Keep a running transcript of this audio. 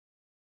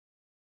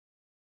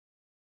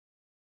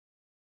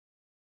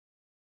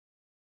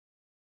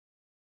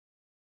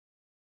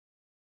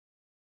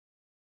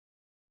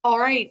All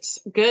right.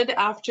 Good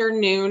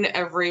afternoon,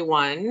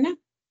 everyone.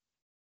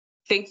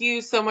 Thank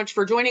you so much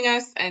for joining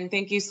us, and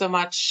thank you so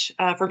much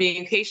for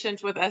being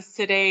patient with us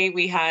today.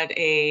 We had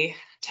a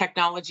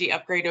technology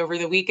upgrade over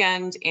the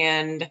weekend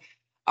and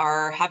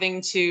are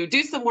having to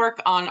do some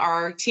work on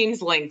our Teams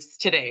links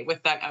today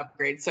with that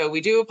upgrade. So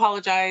we do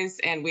apologize,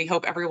 and we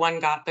hope everyone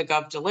got the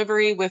Gov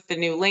delivery with the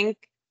new link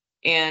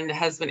and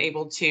has been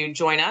able to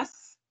join us.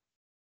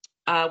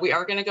 We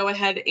are going to go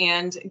ahead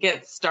and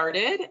get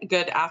started.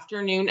 Good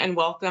afternoon and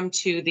welcome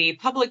to the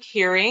public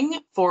hearing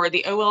for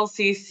the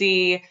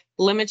OLCC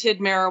Limited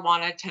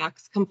Marijuana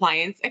Tax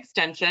Compliance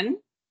Extension.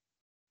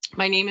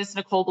 My name is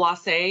Nicole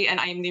Blase and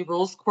I am the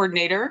Rules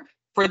Coordinator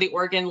for the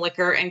Oregon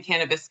Liquor and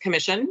Cannabis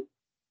Commission.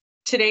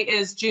 Today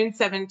is June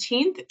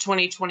 17th,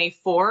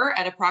 2024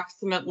 at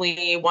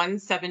approximately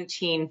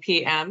 1:17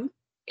 p.m.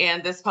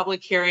 and this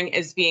public hearing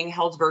is being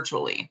held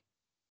virtually.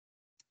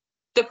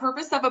 The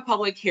purpose of a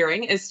public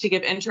hearing is to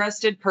give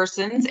interested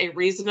persons a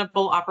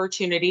reasonable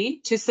opportunity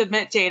to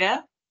submit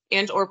data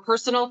and/or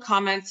personal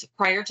comments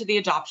prior to the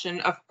adoption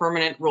of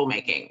permanent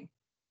rulemaking.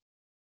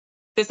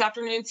 This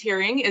afternoon's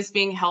hearing is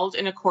being held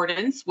in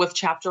accordance with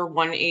Chapter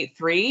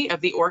 183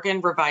 of the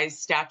Oregon Revised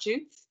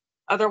Statutes,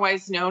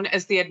 otherwise known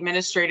as the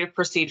Administrative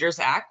Procedures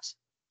Act,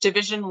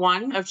 Division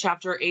 1 of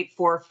Chapter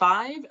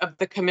 845 of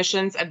the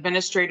Commission's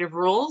Administrative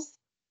Rules,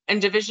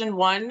 and Division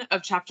 1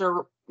 of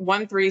Chapter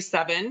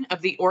 137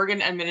 of the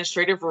Oregon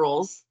Administrative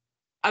Rules,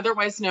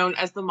 otherwise known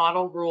as the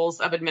Model Rules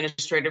of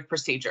Administrative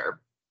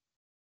Procedure.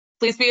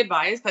 Please be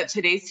advised that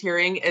today's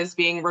hearing is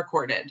being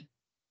recorded.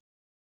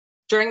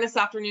 During this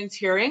afternoon's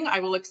hearing, I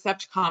will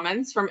accept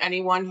comments from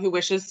anyone who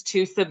wishes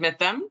to submit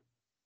them.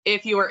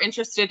 If you are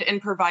interested in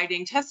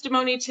providing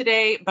testimony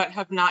today but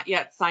have not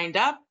yet signed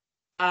up,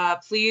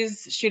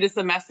 please shoot us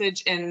a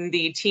message in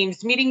the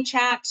Teams meeting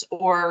chat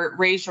or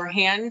raise your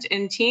hand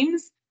in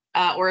Teams.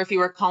 Or if you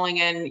are calling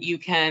in, you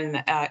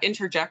can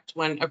interject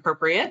when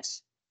appropriate.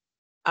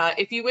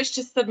 If you wish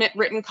to submit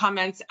written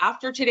comments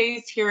after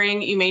today's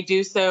hearing, you may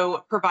do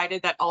so,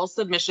 provided that all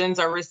submissions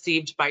are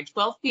received by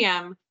 12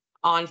 p.m.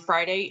 on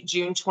Friday,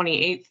 June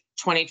 28th,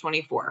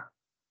 2024.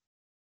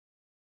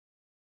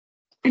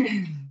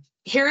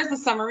 Here is a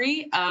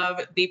summary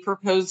of the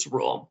proposed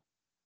rule.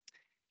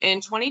 In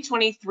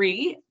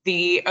 2023,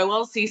 the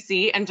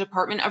OLCC and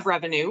Department of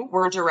Revenue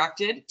were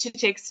directed to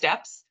take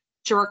steps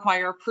to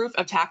require proof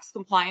of tax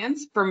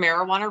compliance for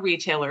marijuana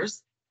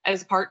retailers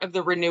as part of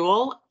the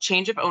renewal,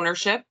 change of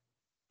ownership,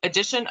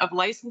 addition of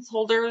license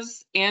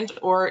holders,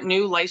 and/or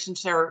new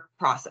licensure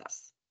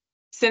process.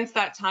 Since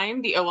that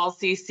time, the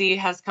OLCC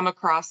has come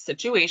across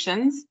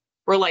situations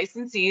where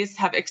licensees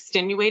have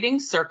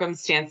extenuating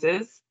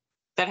circumstances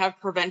that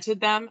have prevented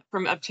them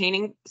from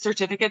obtaining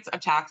certificates of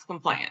tax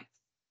compliance.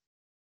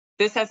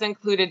 This has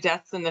included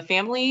deaths in the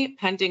family,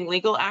 pending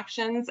legal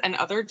actions, and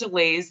other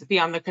delays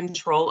beyond the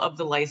control of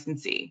the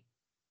licensee.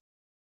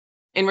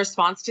 In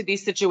response to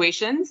these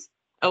situations,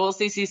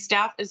 OLCC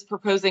staff is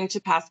proposing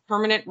to pass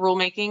permanent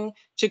rulemaking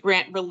to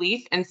grant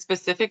relief in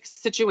specific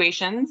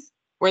situations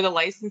where the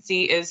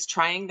licensee is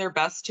trying their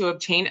best to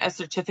obtain a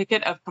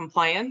certificate of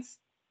compliance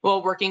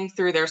while working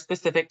through their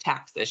specific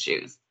tax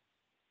issues.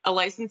 A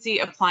licensee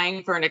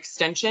applying for an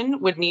extension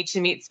would need to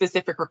meet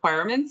specific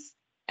requirements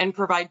and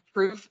provide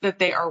proof that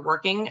they are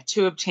working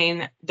to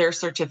obtain their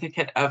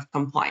certificate of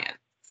compliance.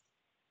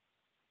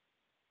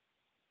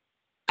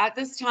 At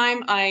this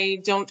time,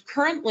 I don't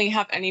currently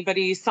have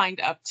anybody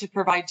signed up to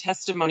provide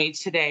testimony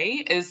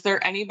today. Is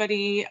there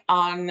anybody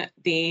on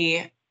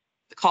the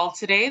call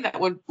today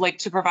that would like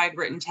to provide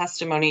written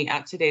testimony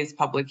at today's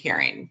public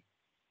hearing?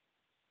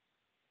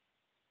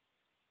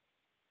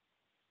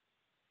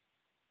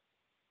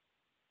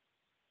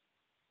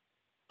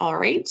 All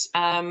right,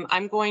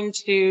 I'm going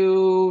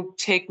to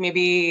take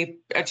maybe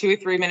a 2 or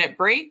 3 minute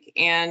break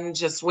and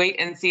just wait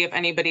and see if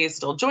anybody is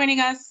still joining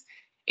us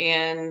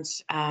and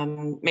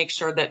make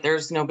sure that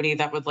there's nobody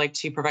that would like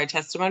to provide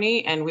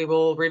testimony, and we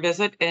will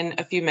revisit in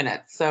a few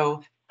minutes.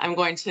 So I'm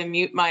going to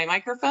mute my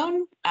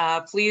microphone.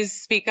 Please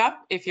speak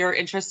up if you're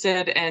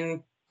interested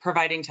in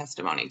providing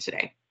testimony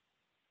today.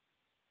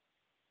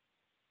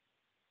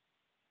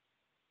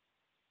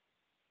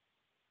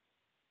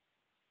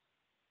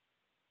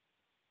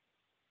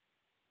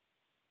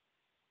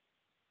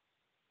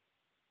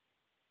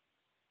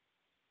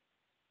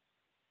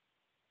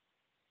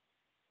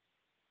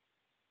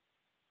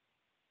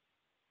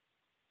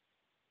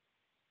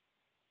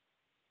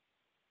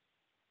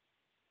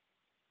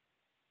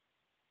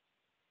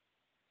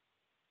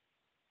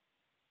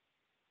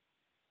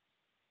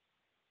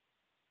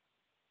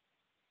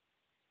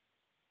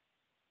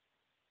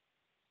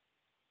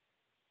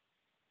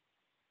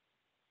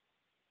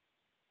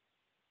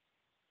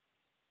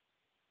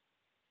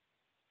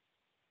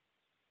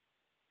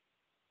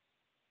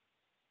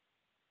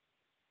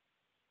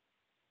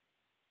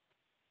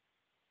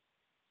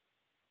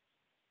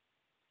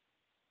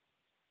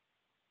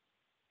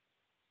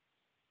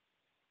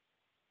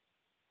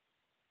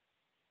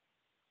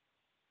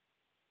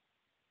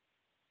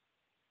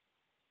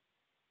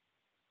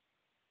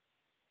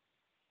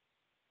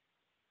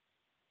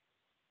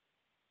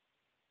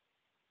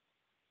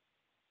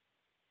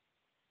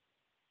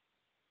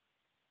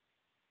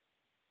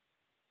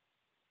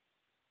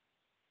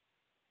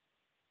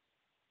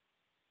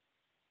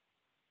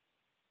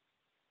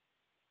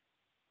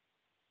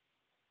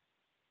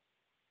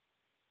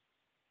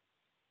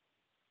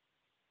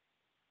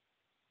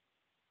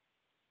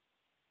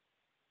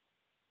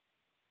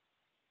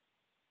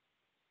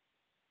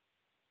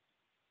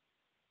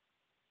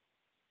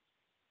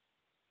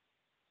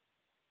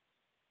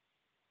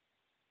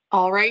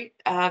 All right,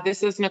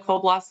 this is Nicole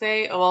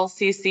Blase,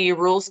 OLCC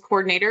Rules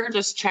Coordinator,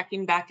 just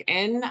checking back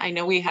in. I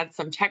know we had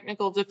some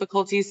technical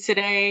difficulties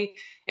today.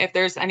 If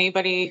there's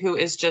anybody who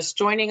is just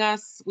joining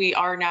us, we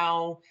are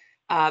now,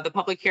 the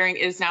public hearing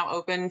is now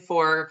open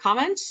for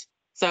comment.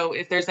 So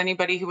if there's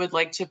anybody who would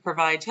like to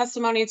provide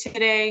testimony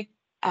today,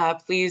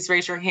 please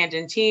raise your hand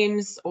in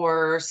Teams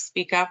or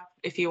speak up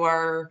if you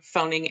are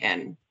phoning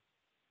in.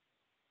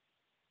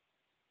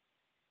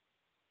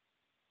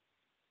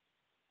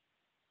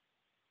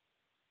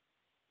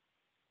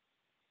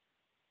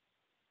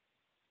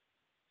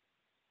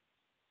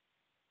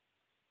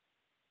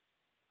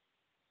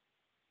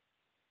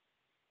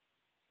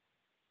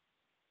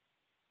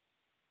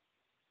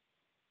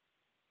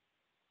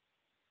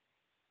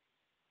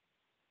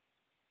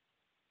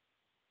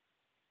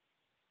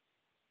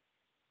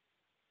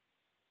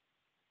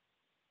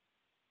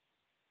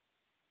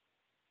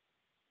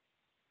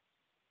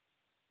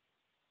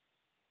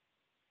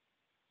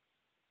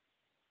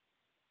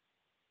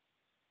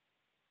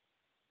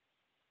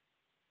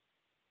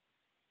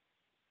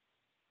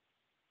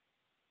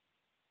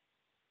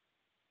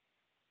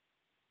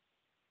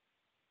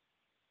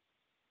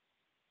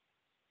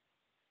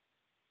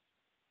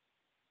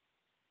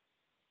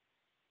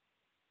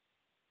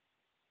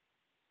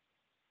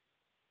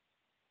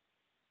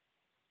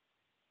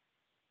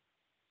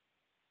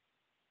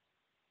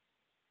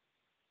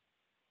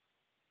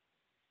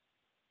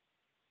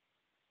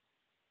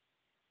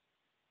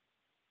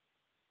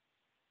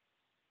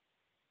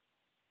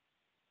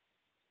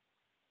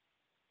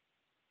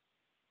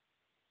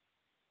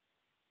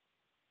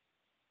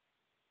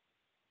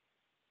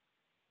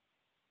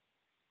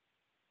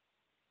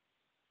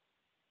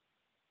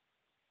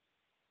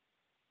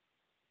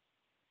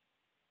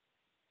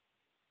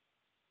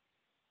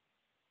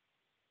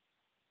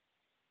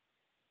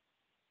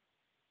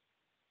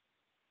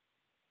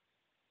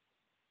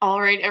 All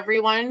right,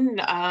 everyone.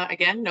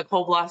 Again,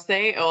 Nicole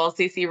Blase,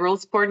 OLCC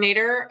Rules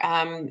Coordinator.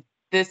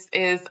 This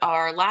is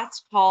our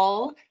last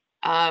call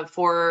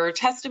for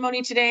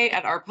testimony today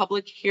at our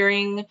public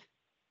hearing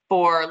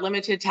for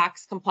limited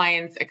tax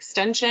compliance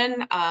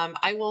extension.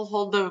 I will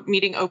hold the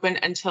meeting open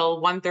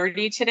until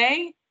 1:30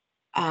 today.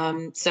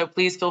 So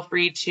please feel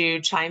free to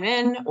chime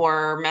in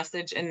or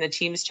message in the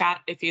Teams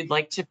chat if you'd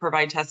like to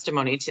provide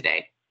testimony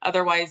today.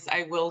 Otherwise,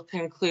 I will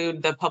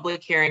conclude the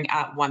public hearing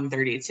at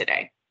 1:30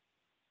 today.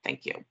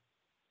 Thank you.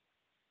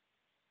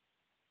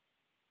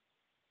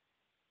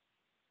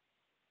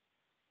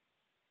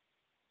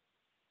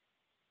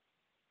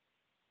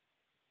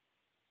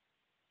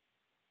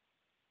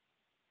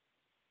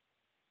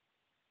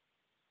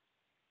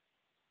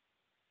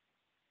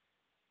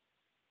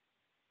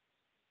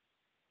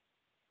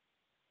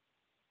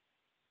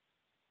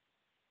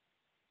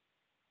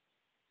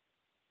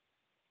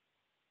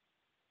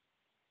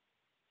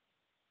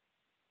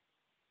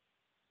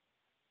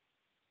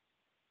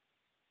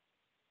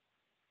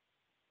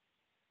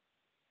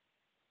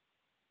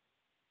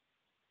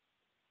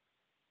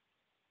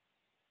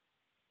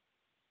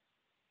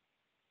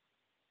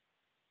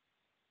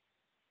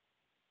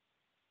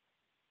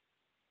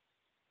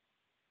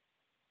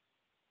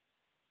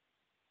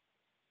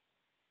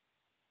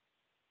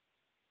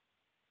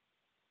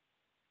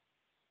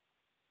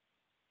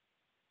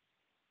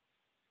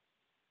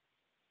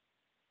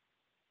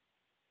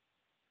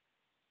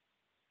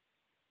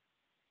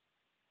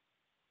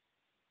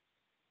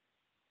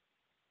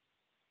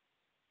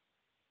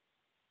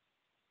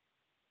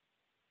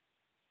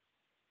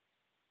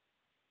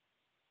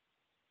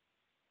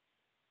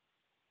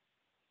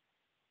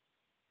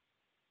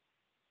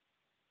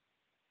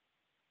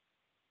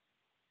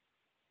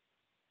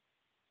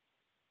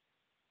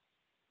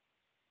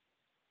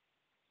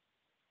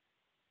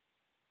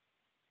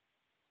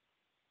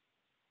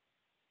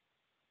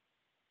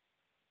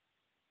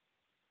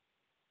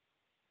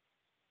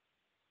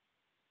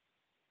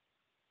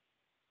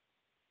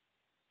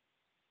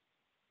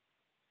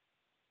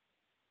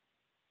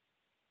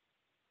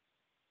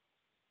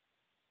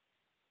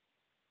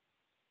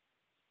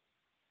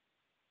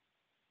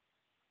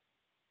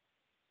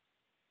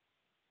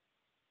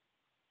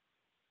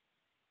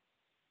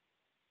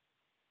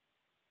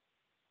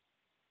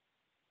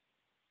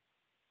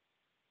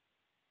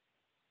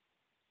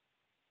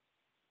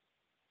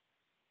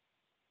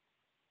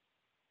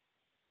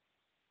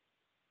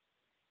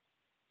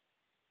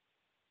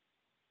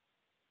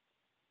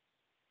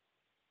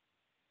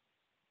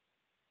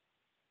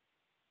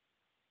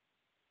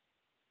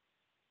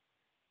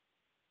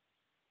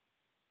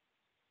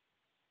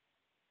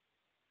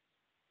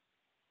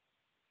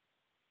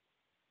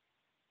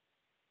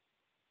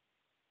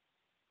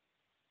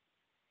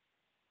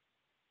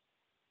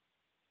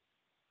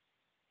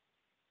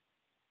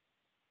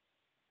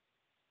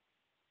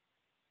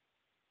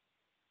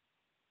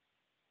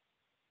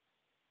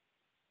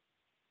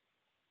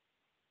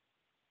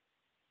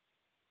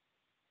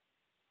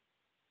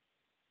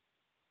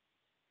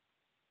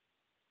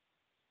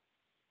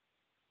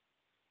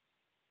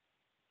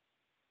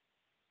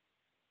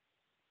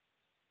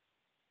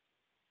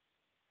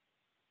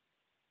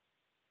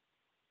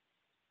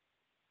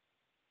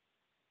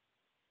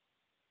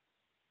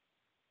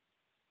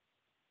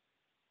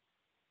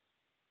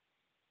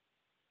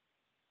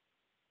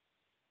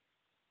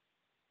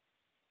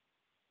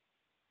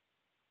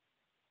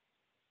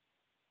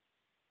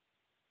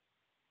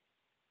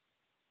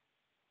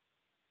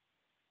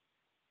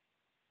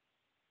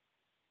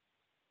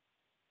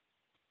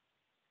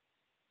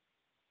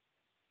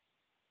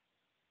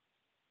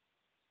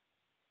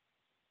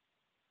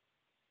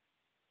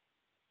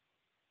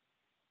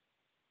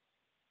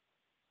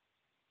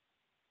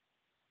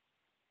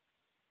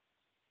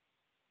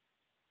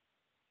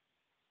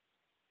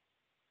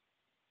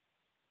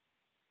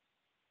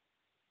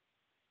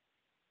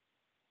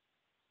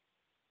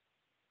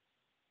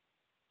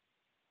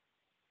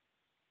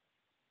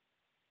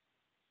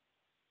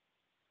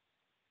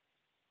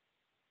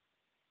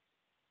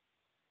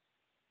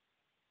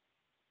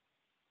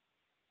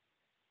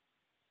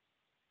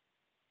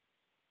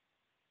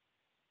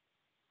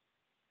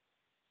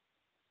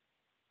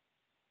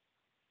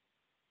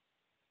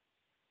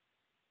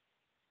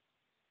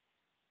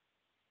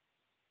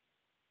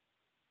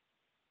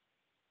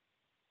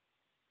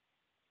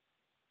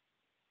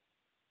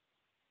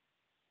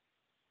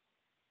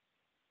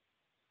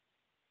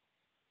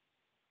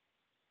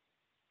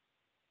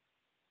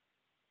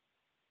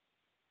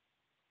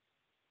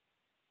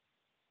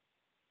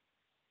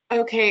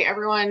 Okay,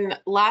 everyone,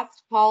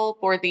 last call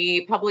for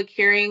the public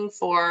hearing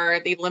for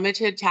the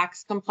limited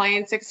tax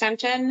compliance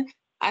extension.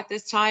 At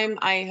this time,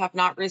 I have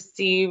not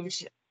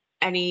received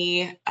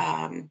any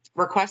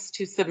requests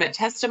to submit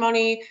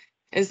testimony.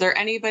 Is there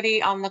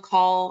anybody on the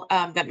call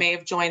that may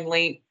have joined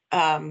late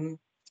from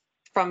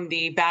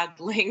the bad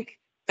link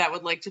that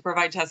would like to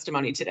provide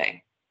testimony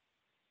today?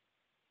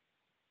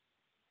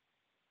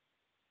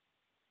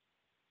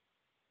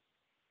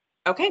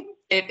 Okay,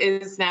 it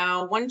is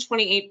now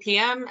 1:28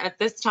 p.m. At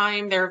this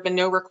time, there have been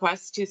no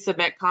requests to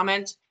submit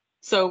comment,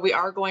 so we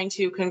are going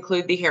to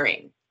conclude the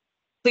hearing.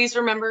 Please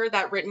remember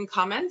that written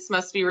comments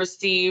must be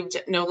received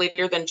no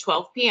later than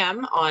 12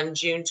 p.m. on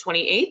June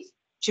 28th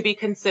to be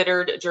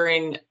considered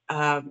during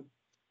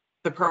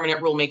the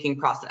permanent rulemaking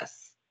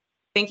process.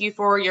 Thank you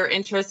for your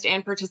interest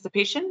and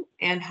participation,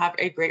 and have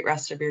a great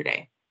rest of your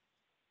day.